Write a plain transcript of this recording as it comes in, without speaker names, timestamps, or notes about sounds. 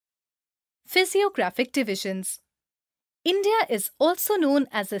Physiographic divisions. India is also known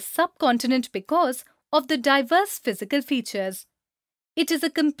as a subcontinent because of the diverse physical features. It is a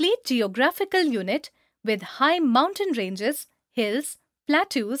complete geographical unit with high mountain ranges, hills,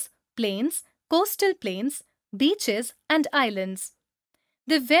 plateaus, plains, coastal plains, beaches, and islands.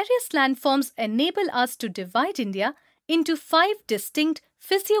 The various landforms enable us to divide India into 5 distinct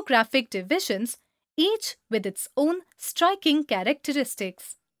physiographic divisions, each with its own striking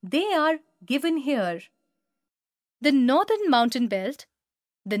characteristics. They are given here: the Northern Mountain Belt,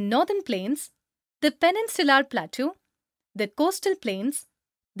 the Northern Plains, the Peninsular Plateau, the Coastal Plains,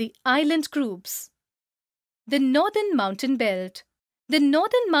 the Island Groups. The Northern Mountain Belt. The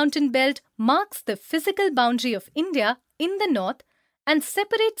Northern Mountain Belt marks the physical boundary of India in the north and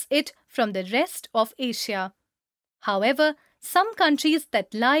separates it from the rest of Asia. However, some countries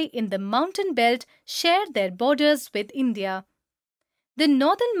that lie in the mountain belt share their borders with India. The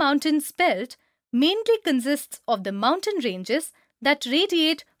Northern Mountains Belt mainly consists of the mountain ranges that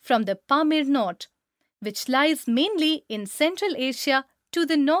radiate from the Pamir Knot, which lies mainly in Central Asia to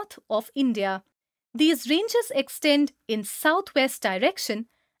the north of India. These ranges extend in southwest direction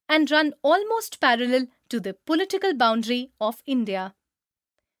and run almost parallel to the political boundary of India.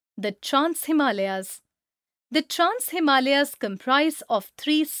 The Trance Himalayas. The Trance Himalayas comprise of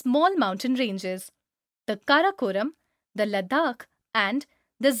 3 small mountain ranges: the Karakoram, the Ladakh, and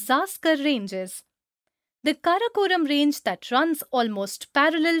the Zaskar ranges. The Karakoram range, that runs almost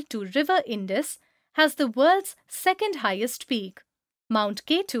parallel to River Indus, has the world's second highest peak, Mount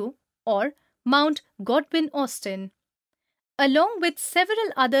K2 or Mount Godwin Austen. Along with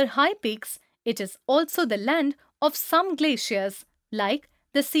several other high peaks, it is also the land of some glaciers like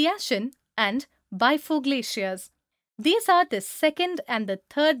the Siachen and Bifo glaciers. These are the second and the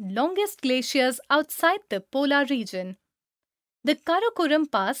third longest glaciers outside the polar region. The Karakoram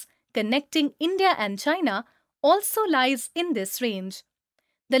Pass, connecting India and China, also lies in this range.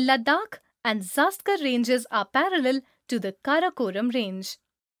 The Ladakh and Zaskar ranges are parallel to the Karakoram range.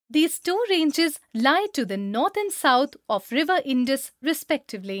 These 2 ranges lie to the north and south of River Indus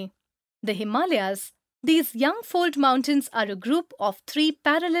respectively. The Himalayas. These young fold mountains are a group of 3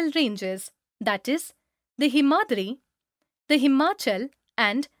 parallel ranges, that is, the Himadri, the Himachal,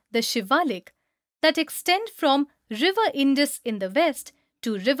 and the Shivalik, that extend from River Indus in the west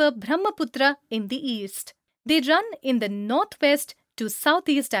to River Brahmaputra in the east. They run in the northwest to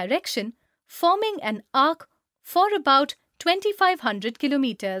southeast direction, forming an arc for about 2,500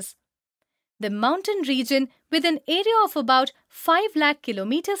 kilometers. The mountain region, with an area of about 5 lakh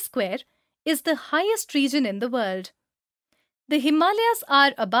kilometers square, is the highest region in the world. The Himalayas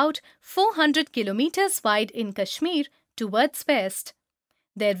are about 400 kilometers wide in Kashmir towards west.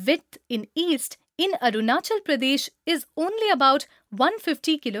 Their width in east in Arunachal Pradesh is only about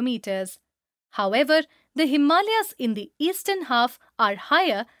 150 kilometers. However, the Himalayas in the eastern half are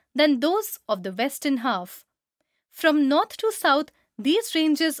higher than those of the western half. From north to south, these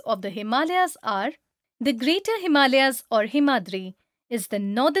ranges of the Himalayas are: the Greater Himalayas or Himadri is the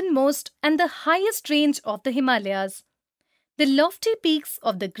northernmost and the highest range of the Himalayas. The lofty peaks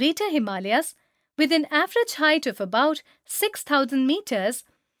of the Greater Himalayas, with an average height of about 6,000 meters,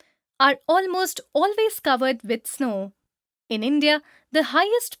 are almost always covered with snow. In India, the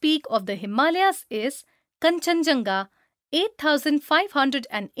highest peak of the Himalayas is Kanchenjunga,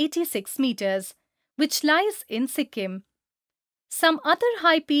 8,586 meters, which lies in Sikkim. Some other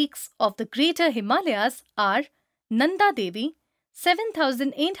high peaks of the Greater Himalayas are Nanda Devi,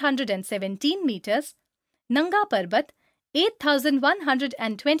 7,817 meters, Nanga Parbat,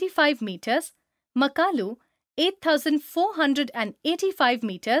 8,125 meters, Makalu, 8,485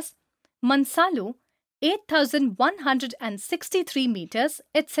 meters, Mansalu, 8,163 meters,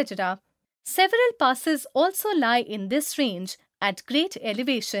 etc. Several passes also lie in this range at great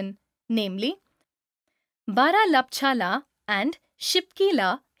elevation, namely Bara Lapcha La and Shipki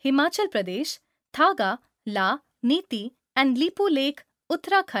La, Himachal Pradesh, Thaga, La, Niti and Lipu Lake,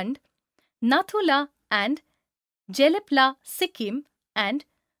 Uttarakhand, Nathula and Jelipla, Sikkim, and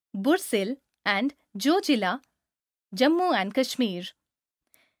Bursil and Jojila, Jammu and Kashmir.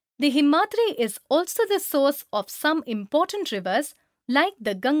 The Himadri is also the source of some important rivers like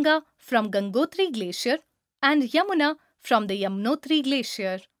the Ganga from Gangotri Glacier and Yamuna from the Yamunotri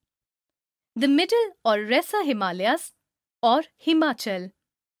Glacier. The Middle or Lesser Himalayas or Himachal.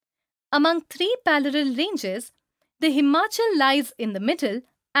 Among 3 parallel ranges, the Himachal lies in the middle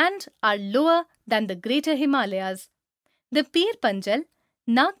and are lower than the Greater Himalayas. The Pir Panjal,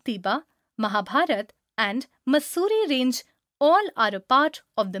 Nagtiba, Mahabharat and Mussoorie range all are a part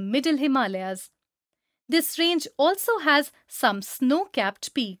of the Middle Himalayas. This range also has some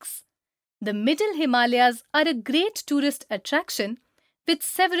snow-capped peaks. The Middle Himalayas are a great tourist attraction with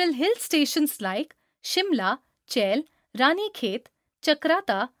several hill stations like Shimla, Chail, Ranikhet,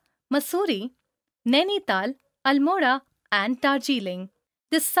 Chakrata, Mussoorie, Nainital, Almora and Darjeeling.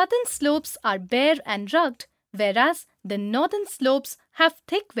 The southern slopes are bare and rugged, whereas the northern slopes have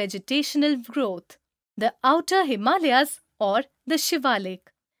thick vegetational growth. The Outer Himalayas or the Shivalik.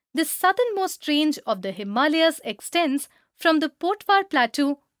 The southernmost range of the Himalayas extends from the Potwar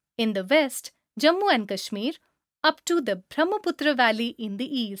Plateau in the west, Jammu and Kashmir, up to the Brahmaputra Valley in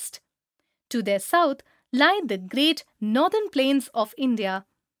the east. To their south lie the great northern plains of India.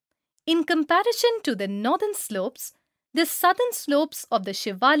 In comparison to the northern slopes, the southern slopes of the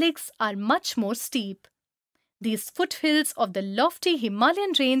Shivaliks are much more steep. These foothills of the lofty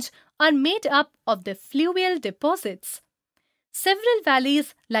Himalayan range are made up of the fluvial deposits. Several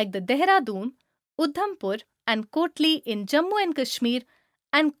valleys like the Dehradun, Udhampur and Kotli in Jammu and Kashmir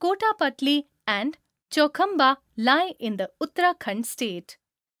and Kotapatli and Chaukhamba lie in the Uttarakhand state.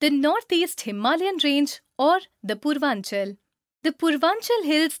 The northeast Himalayan range or the Purvanchal. The Purvanchal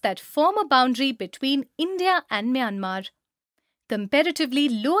hills that form a boundary between India and Myanmar. Comparatively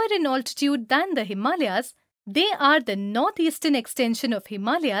lower in altitude than the Himalayas, they are the northeastern extension of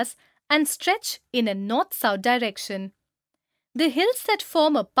Himalayas and stretch in a north-south direction. The hills that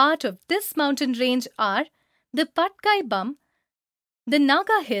form a part of this mountain range are the Patkai Bum, the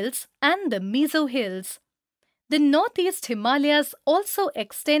Naga Hills and the Mizo Hills. The northeast Himalayas also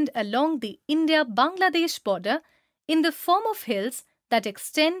extend along the India-Bangladesh border in the form of hills that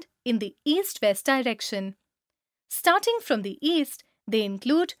extend in the east-west direction. Starting from the east, they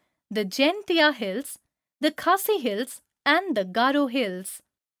include the Jaintia Hills, the Khasi Hills and the Garo Hills.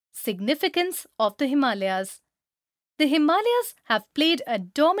 Significance of the Himalayas. The Himalayas have played a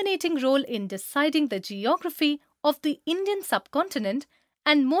dominating role in deciding the geography of the Indian subcontinent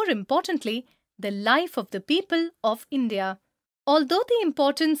and, more importantly, the life of the people of India. Although the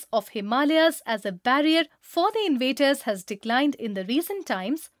importance of Himalayas as a barrier for the invaders has declined in the recent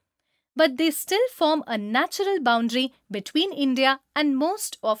times, but they still form a natural boundary between India and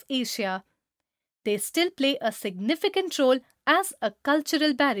most of Asia. They still play a significant role as a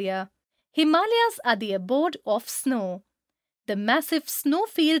cultural barrier. Himalayas are the abode of snow. The massive snow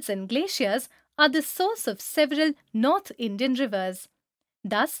fields and glaciers are the source of several North Indian rivers.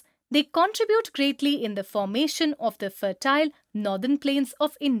 Thus, they contribute greatly in the formation of the fertile northern plains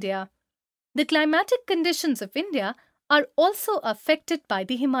of India. The climatic conditions of India are also affected by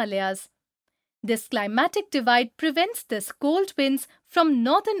the Himalayas. This climatic divide prevents the cold winds from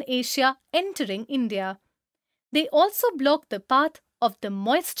northern Asia entering India. They also block the path of the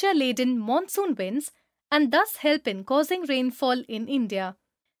moisture-laden monsoon winds and thus help in causing rainfall in India.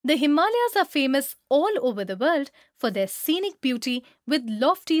 The Himalayas are famous all over the world for their scenic beauty with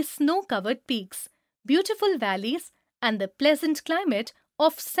lofty snow-covered peaks, beautiful valleys, and the pleasant climate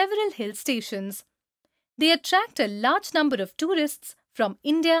of several hill stations. They attract a large number of tourists from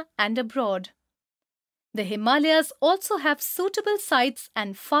India and abroad. The Himalayas also have suitable sites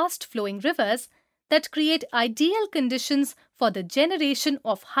and fast-flowing rivers that create ideal conditions for the generation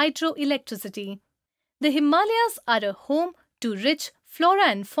of hydroelectricity. The Himalayas are a home to rich flora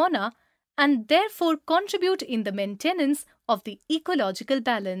and fauna and therefore contribute in the maintenance of the ecological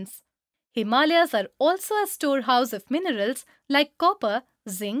balance. Himalayas are also a storehouse of minerals like copper,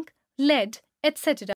 zinc, lead, etc.